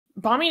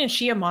bombing a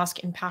Shia mosque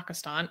in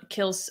Pakistan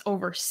kills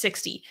over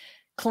 60,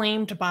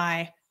 claimed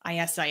by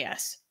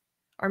ISIS.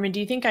 Armin, do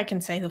you think I can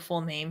say the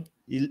full name?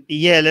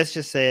 Yeah, let's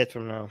just say it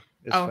from now.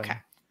 It's okay.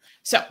 fine.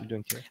 So, You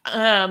don't care.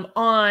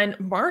 on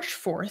March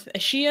 4th, a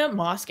Shia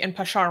mosque in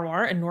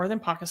Peshawar in northern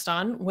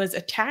Pakistan was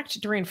attacked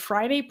during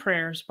Friday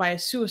prayers by a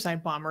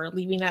suicide bomber,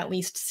 leaving at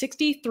least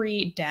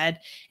 63 dead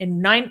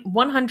and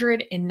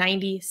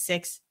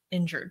 196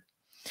 injured.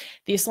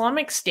 The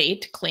Islamic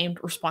State claimed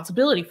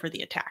responsibility for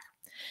the attack.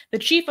 The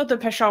chief of the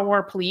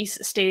Peshawar Police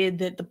stated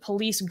that the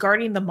police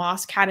guarding the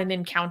mosque had an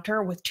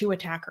encounter with two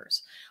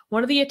attackers.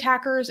 One of the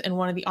attackers and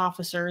one of the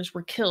officers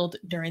were killed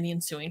during the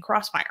ensuing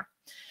crossfire.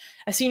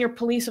 A senior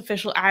police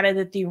official added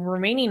that the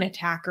remaining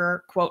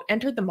attacker, quote,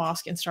 entered the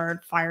mosque and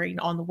started firing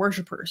on the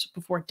worshippers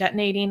before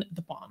detonating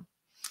the bomb.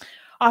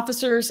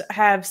 Officers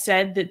have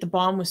said that the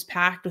bomb was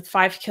packed with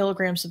 5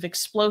 kilograms of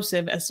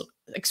explosives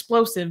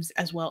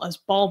as well as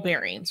ball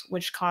bearings,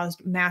 which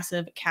caused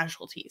massive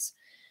casualties.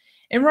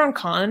 Imran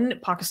Khan,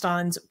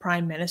 Pakistan's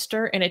prime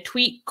minister, in a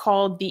tweet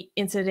called the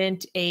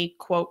incident a,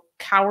 quote,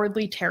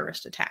 cowardly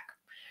terrorist attack.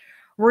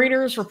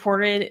 Reuters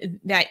reported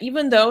that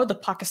even though the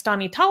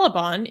Pakistani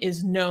Taliban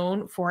is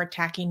known for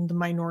attacking the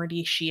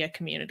minority Shia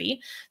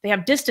community, they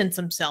have distanced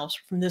themselves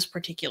from this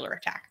particular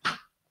attack.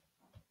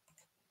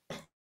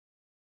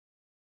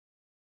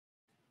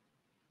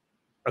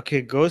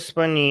 Okay, Ghost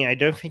Bunny, I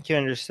don't think you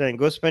understand.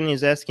 Ghost Bunny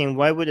is asking,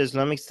 why would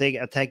Islamic State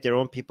attack their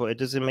own people? It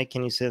doesn't make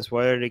any sense.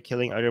 Why are they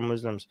killing other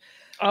Muslims?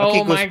 Oh,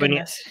 okay, my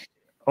goodness.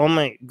 Oh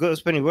my,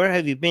 Ghost Bunny, where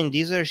have you been?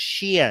 These are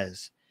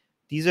Shias.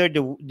 These are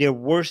their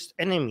worst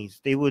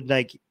enemies. This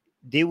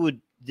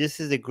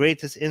is the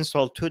greatest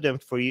insult to them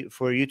for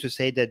you to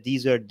say that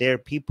these are their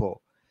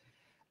people.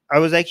 I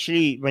was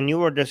actually, when you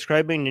were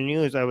describing the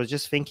news, I was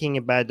just thinking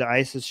about the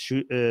ISIS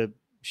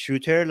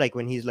shooter, like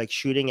when he's like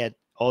shooting at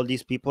all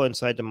these people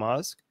inside the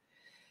mosque.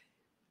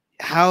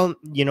 How,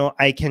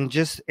 I can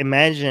just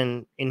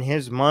imagine in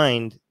his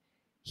mind,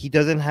 he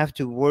doesn't have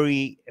to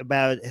worry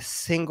about a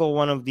single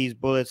one of these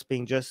bullets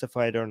being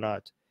justified or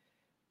not,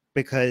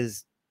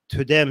 because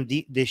to them,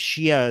 the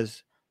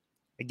Shias,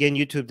 again,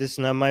 YouTube, this is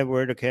not my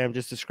word, okay? I'm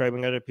just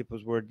describing other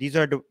people's word. These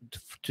are to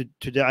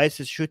the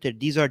ISIS shooter,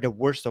 these are the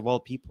worst of all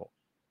people,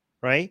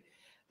 right?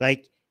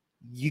 Like,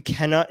 you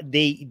cannot,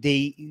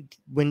 when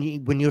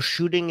you're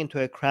shooting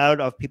into a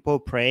crowd of people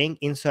praying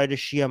inside a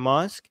Shia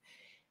mosque,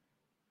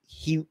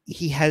 he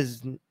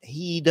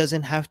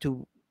doesn't have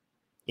to,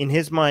 in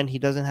his mind, he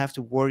doesn't have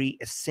to worry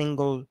a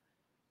single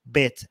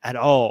bit at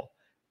all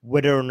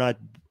whether or not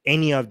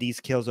any of these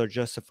kills are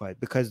justified,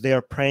 because they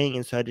are praying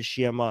inside the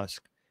Shia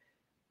mosque,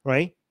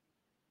 right?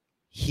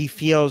 He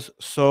feels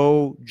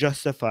so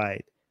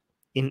justified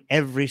in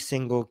every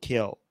single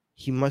kill.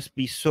 He must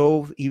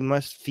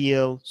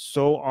feel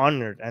so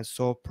honored and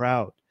so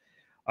proud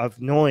of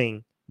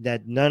knowing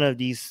that none of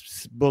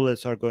these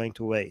bullets are going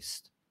to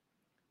waste.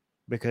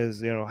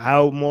 Because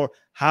how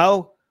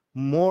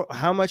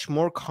much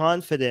more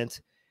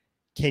confident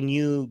can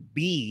you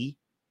be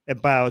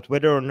about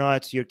whether or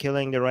not you're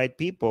killing the right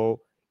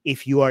people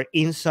if you are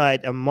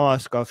inside a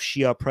mosque of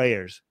Shia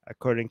prayers,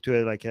 according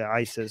to like an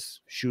ISIS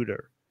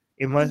shooter?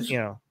 It must,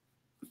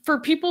 For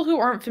people who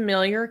aren't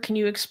familiar, can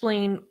you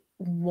explain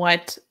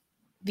what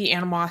the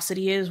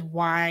animosity is,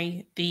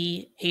 why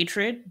the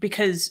hatred?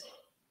 Because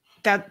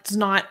that's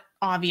not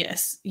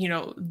obvious,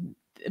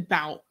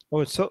 about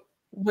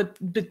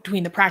what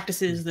between the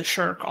practices, the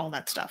shirk, all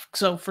that stuff.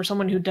 So for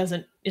someone who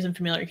isn't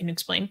familiar, can you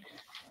explain?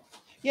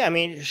 Yeah, I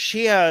mean,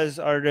 Shias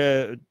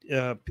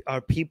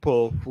are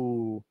people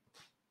who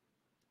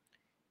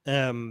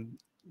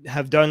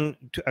have done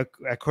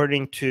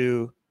according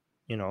to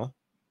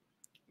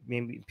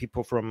maybe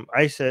people from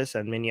ISIS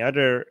and many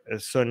other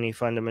Sunni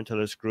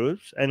fundamentalist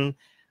groups, and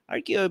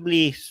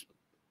arguably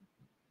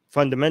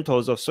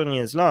fundamentals of Sunni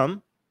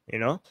Islam.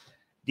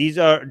 These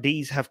are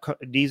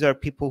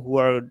people who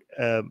are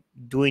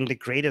doing the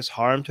greatest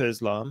harm to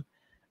Islam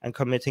and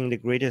committing the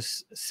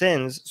greatest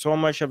sins, so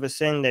much of a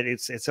sin that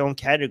it's its own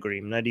category,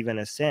 not even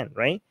a sin,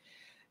 right?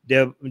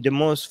 The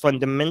most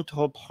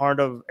fundamental part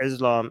of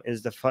Islam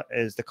is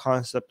the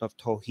concept of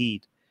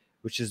Tawheed,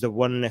 which is the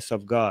oneness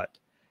of God.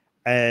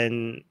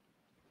 And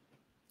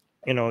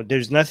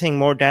there's nothing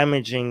more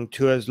damaging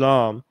to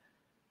Islam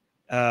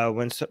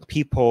when some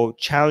people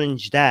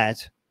challenge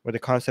that with a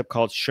concept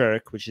called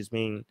shirk, which is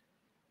bringing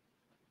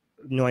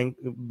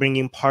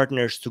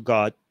partners to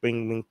God,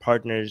 bringing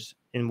partners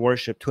in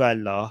worship to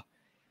Allah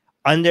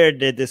under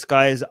the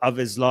disguise of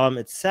Islam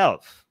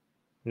itself.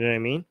 You know what I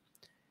mean?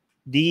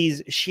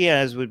 These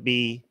Shias would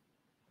be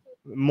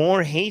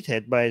more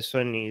hated by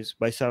Sunnis,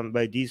 by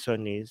these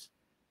Sunnis,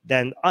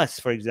 than us,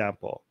 for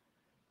example,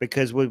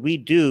 because what we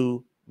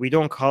do, we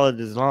don't call it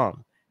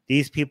Islam.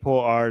 These people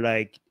are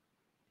like,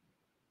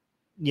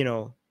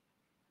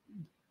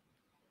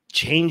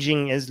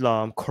 changing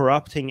Islam,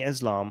 corrupting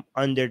Islam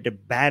under the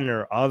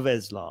banner of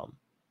Islam,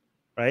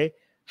 right?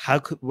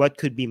 What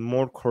could be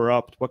more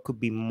corrupt? What could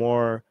be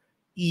more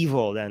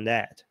evil than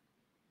that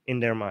in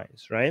their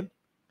minds, right?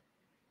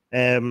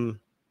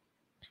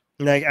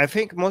 Like, I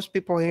think most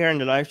people here in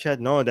the live chat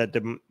know that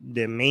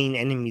the main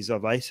enemies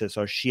of ISIS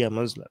are Shia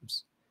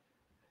Muslims.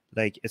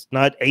 Like, it's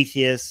not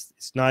atheists,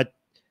 it's not,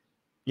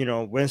 you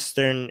know,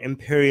 Western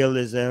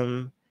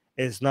imperialism,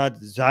 it's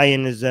not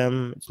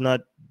Zionism, it's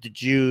not the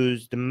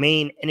Jews. The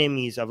main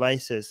enemies of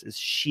ISIS is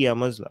Shia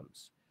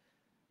Muslims.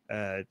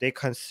 They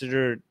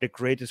consider the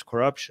greatest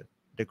corruption,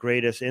 the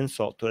greatest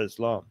insult to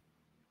Islam,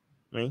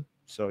 right?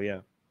 So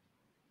yeah.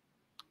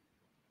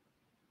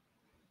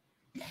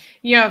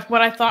 Yeah,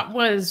 what I thought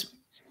was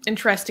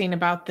interesting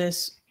about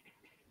this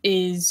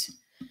is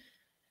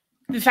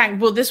the fact,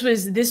 well, this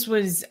was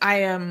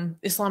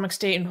Islamic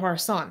State in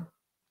Khorasan.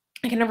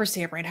 I can never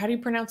say it right. How do you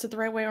pronounce it the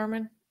right way,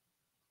 Armin?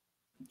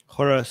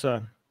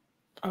 Khorasan.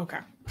 Okay.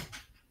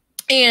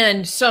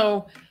 And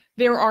so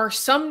there are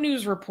some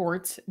news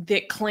reports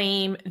that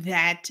claim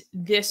that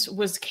this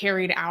was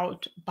carried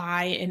out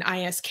by an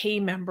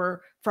ISK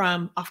member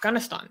from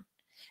Afghanistan.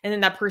 And then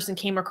that person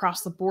came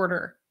across the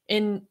border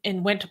and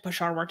went to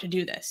Peshawar to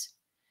do this.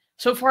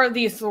 So far,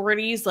 the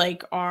authorities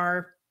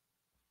are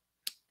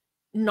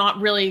not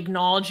really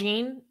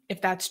acknowledging if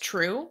that's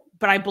true,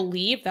 but I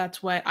believe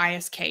that's what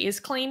ISK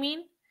is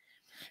claiming,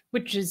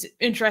 which is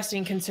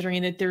interesting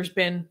considering that there's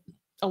been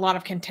a lot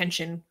of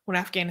contention with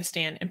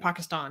Afghanistan and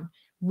Pakistan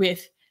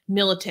with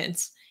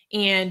militants.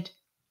 And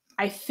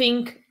I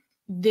think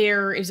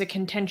there is a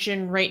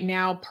contention right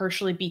now,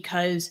 partially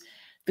because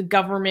the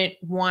government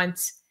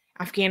wants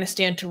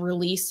Afghanistan to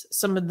release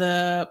some of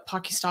the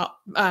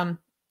Pakistani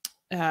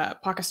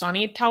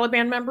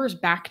Taliban members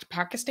back to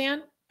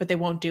Pakistan, but they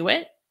won't do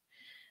it.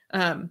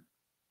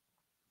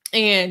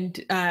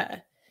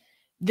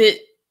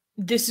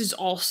 This is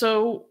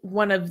also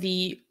one of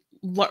the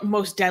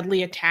most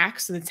deadly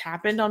attacks that's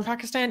happened on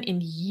Pakistan in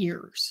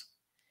years.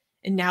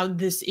 And now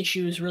this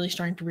issue is really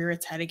starting to rear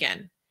its head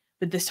again,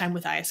 but this time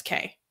with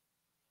ISK.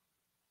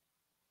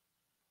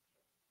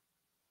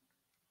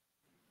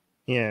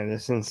 Yeah,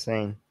 that's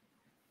insane.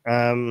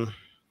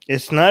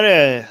 It's not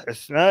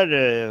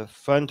a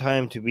fun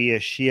time to be a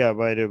Shia,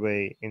 by the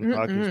way, in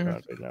Pakistan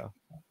right now.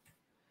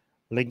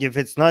 Like, if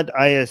it's not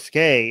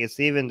ISK, it's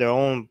even their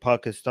own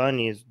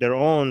Pakistanis, their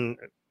own,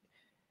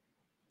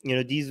 you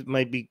know, these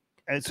might be.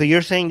 So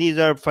you're saying these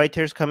are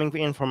fighters coming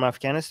in from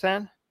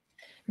Afghanistan?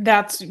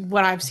 That's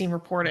what I've seen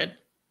reported.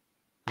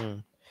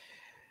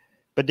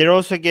 But they're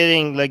also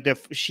getting, like, the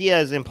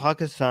Shias in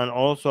Pakistan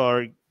also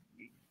are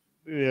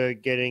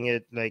getting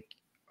it, like,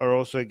 are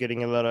also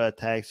getting a lot of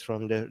attacks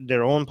from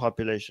their own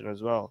population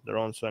as well, their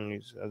own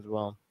Sunnis as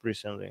well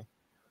recently.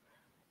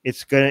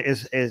 It's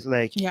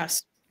like,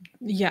 yes,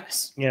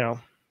 you know.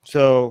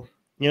 So,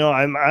 you know,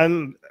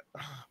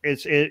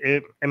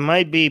 it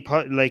might be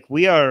like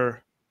we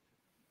are,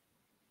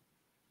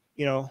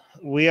 you know,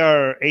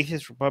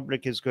 Atheist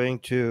Republic is going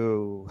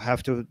to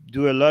have to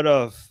do a lot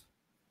of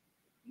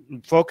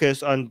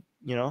focus on,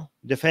 you know,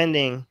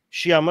 defending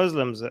Shia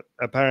Muslims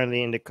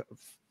apparently in the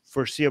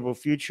foreseeable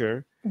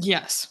future.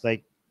 Yes.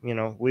 Like, you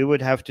know, we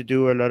would have to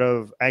do a lot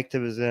of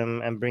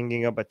activism and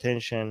bringing up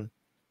attention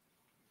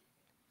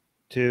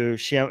to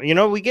Shia. You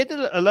know, we get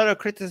a lot of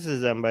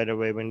criticism, by the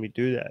way, when we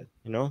do that,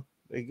 you know,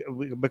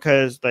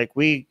 because like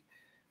we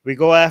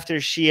go after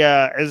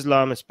Shia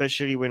Islam,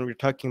 especially when we're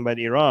talking about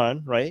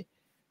Iran, right?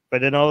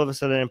 But then all of a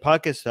sudden in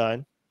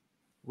Pakistan,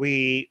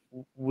 we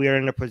are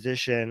in a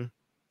position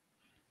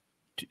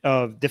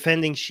of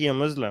defending Shia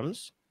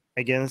Muslims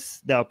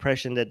against the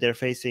oppression that they're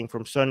facing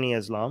from Sunni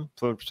Islam,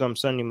 for some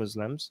Sunni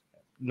Muslims,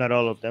 not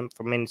all of them,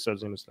 for many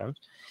Sunni Muslims.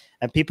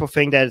 And people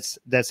think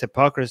that's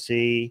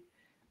hypocrisy,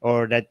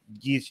 or that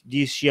these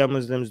Shia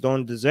Muslims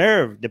don't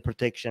deserve the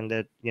protection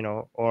that, you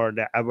know, or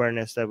the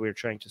awareness that we're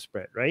trying to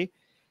spread, right?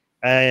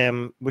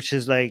 Which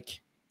is like,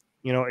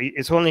 you know,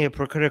 it's only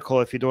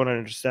hypocritical if you don't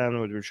understand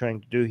what we're trying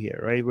to do here,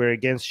 right? We're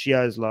against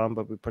Shia Islam,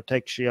 but we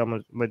protect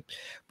Shia, but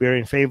we're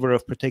in favor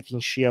of protecting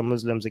Shia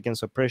Muslims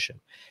against oppression.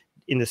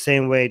 In the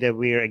same way that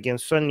we're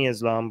against Sunni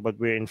Islam, but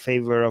we're in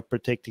favor of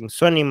protecting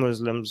Sunni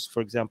Muslims,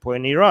 for example,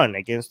 in Iran,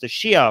 against the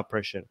Shia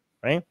oppression,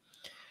 right?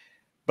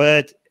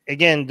 But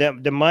again, the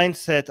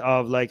mindset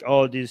of like,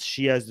 oh, these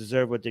Shias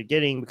deserve what they're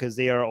getting because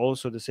they are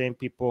also the same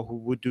people who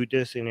would do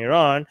this in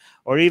Iran,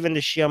 or even the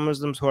Shia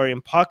Muslims who are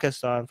in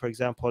Pakistan, for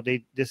example,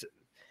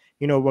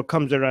 you know, what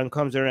comes around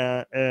comes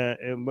around,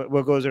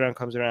 what goes around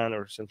comes around,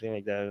 or something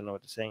like that. I don't know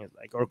what the saying is,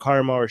 like, or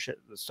karma or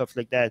stuff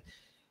like that.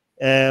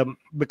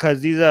 Because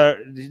these are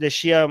the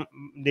Shia,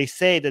 they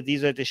say that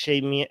these are the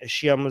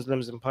Shia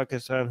Muslims in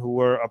Pakistan who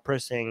were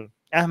oppressing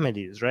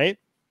Ahmadis, right?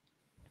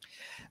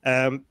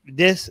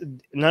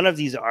 None of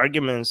these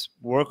arguments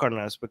work on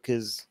us,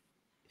 because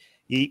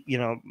you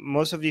know,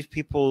 most of the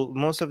people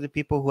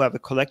who have a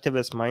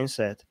collectivist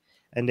mindset,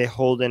 and they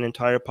hold an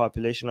entire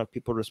population of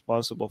people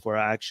responsible for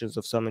actions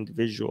of some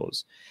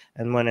individuals,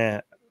 and want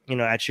to, you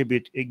know,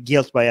 attribute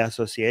guilt by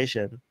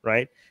association,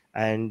 right?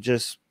 And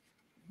just,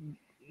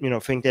 you know,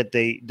 think that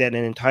an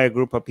entire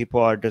group of people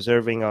are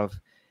deserving of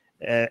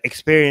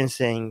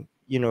experiencing,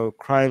 you know,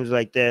 crimes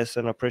like this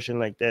and oppression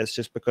like this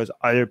just because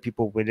other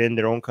people within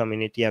their own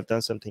community have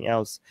done something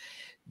else.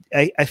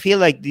 I feel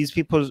like these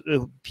people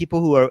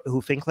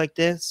who think like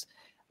this,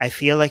 I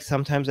feel like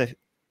sometimes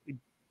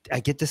I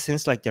get the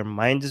sense like their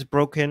mind is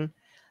broken.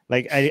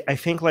 Like I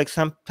think like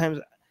sometimes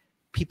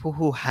people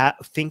who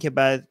think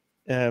about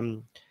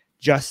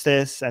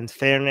justice and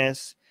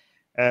fairness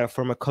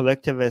from a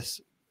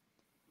collectivist,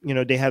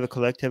 they have a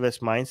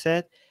collectivist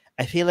mindset.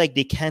 I feel like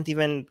they can't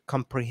even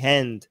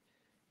comprehend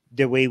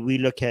the way we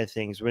look at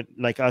things, with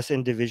like us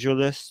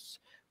individualists,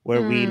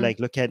 where we like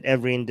look at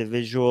every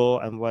individual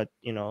and what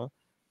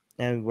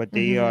and what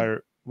they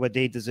are, what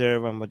they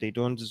deserve and what they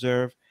don't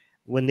deserve.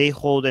 When they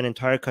hold an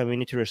entire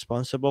community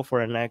responsible for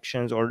an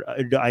actions or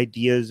the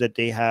ideas that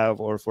they have,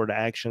 or for the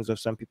actions of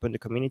some people in the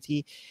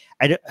community,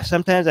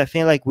 sometimes I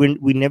feel like we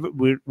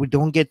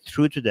don't get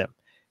through to them,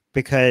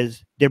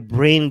 because their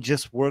brain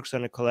just works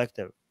on a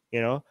collective,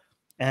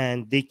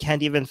 and they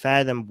can't even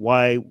fathom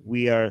why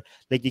we are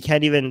like, they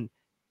can't even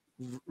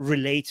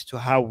relate to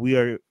how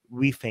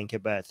we think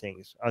about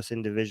things, us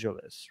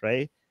individualists,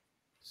 right?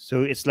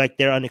 So it's like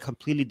they're on a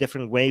completely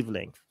different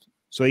wavelength.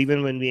 So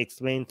even when we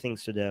explain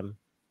things to them,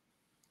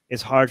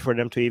 it's hard for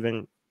them to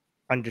even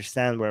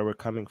understand where we're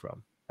coming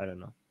from. I don't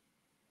know.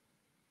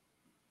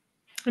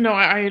 No,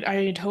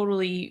 I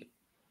totally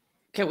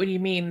get what you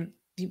mean.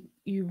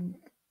 You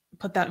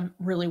put that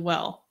really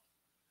well,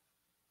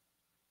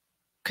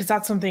 because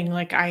that's something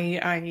like I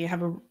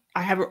have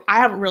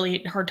a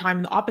really hard time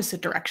in the opposite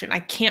direction. I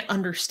can't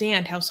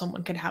understand how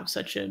someone could have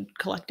such a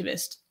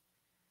collectivist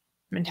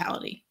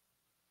mentality.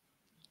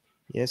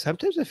 Yeah,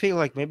 sometimes I feel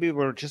like maybe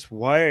we're just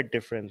wired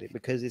differently,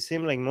 because it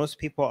seems like most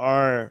people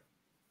are.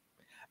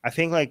 I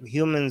think like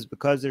humans,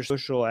 because they're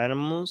social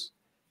animals,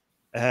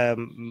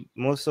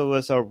 most of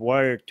us are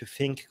wired to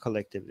think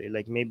collectively.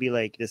 Like maybe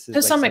like this is To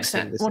like some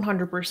extent,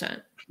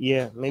 100%.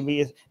 Yeah,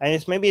 maybe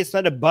it's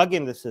not a bug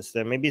in the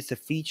system. Maybe it's a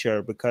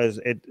feature, because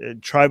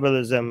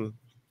tribalism,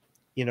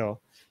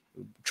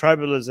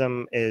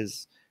 tribalism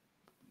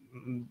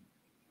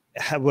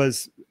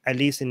was, at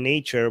least in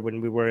nature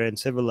when we were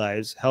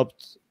civilized,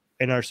 helped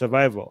in our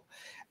survival,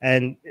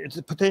 and it's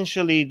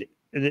potentially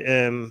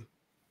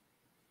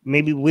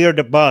maybe we're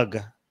the bug,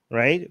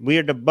 right?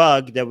 We're the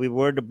bug that we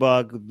were the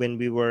bug when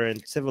we were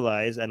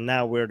civilized, and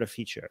now we're the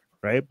feature,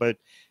 right? But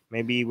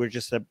maybe we're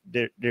just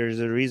there's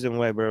a reason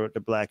why we're the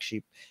black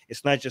sheep.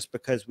 It's not just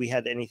because we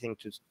had anything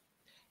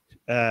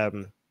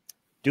to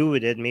do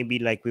with it. Maybe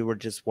like we were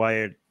just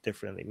wired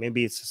differently.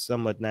 Maybe it's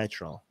somewhat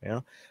natural,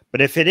 but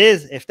if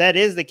that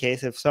is the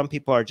case, if some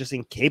people are just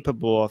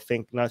incapable of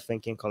not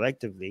thinking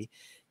collectively,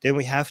 then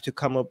we have to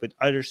come up with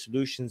other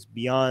solutions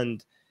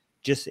beyond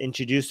just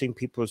introducing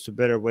people to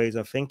better ways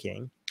of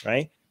thinking,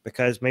 right?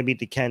 Because maybe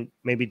they can't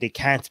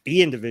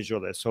be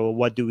individualists. So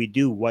what do we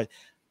do?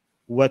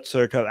 What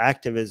sort of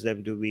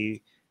activism do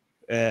we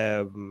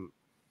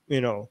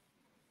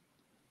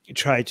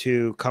try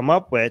to come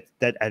up with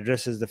that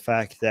addresses the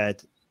fact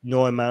that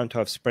no amount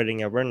of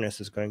spreading awareness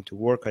is going to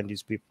work on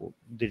these people?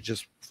 They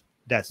just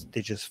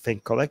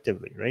think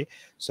collectively, right?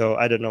 So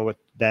I don't know what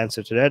the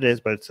answer to that is,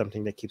 but it's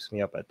something that keeps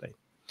me up at night.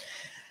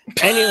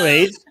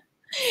 Anyways.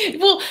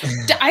 Well,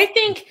 I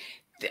think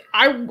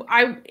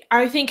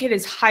I think it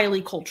is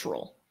highly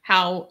cultural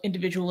how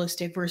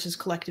individualistic versus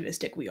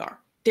collectivistic we are.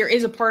 There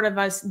is a part of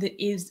us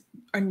that is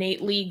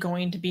innately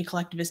going to be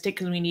collectivistic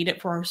because we need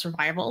it for our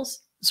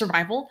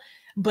survival.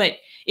 But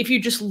if you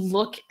just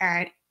look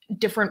at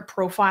different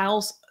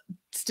profiles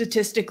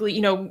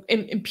statistically,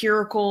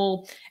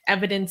 empirical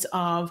evidence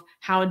of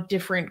how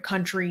different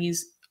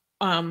countries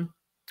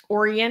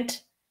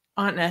orient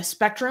on a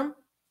spectrum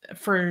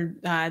for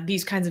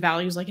these kinds of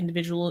values like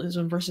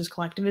individualism versus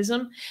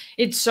collectivism,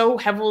 it's so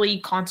heavily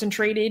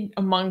concentrated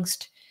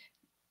amongst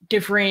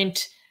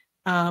different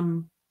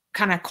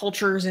kind of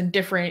cultures and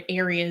different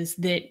areas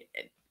that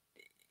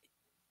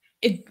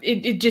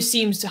it just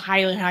seems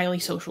highly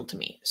social to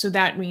me. So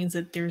that means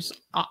that there's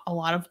a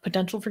lot of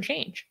potential for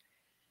change.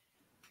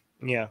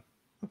 Yeah.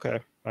 Okay.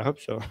 I hope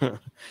so.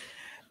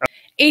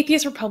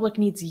 Atheist Republic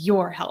needs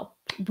your help.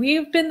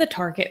 We've been the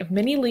target of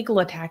many legal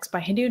attacks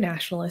by Hindu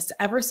nationalists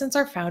ever since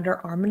our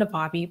founder, Armin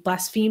Navabi,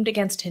 blasphemed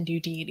against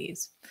Hindu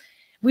deities.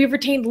 We have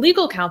retained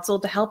legal counsel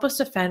to help us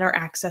defend our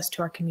access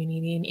to our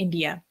community in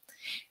India.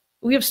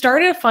 We have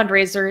started a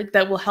fundraiser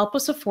that will help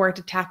us afford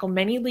to tackle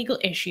many legal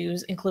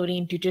issues,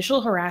 including judicial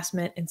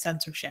harassment and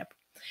censorship.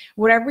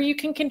 Whatever you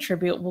can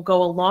contribute will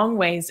go a long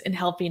ways in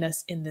helping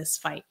us in this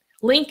fight.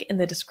 Link in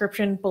the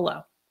description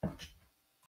below.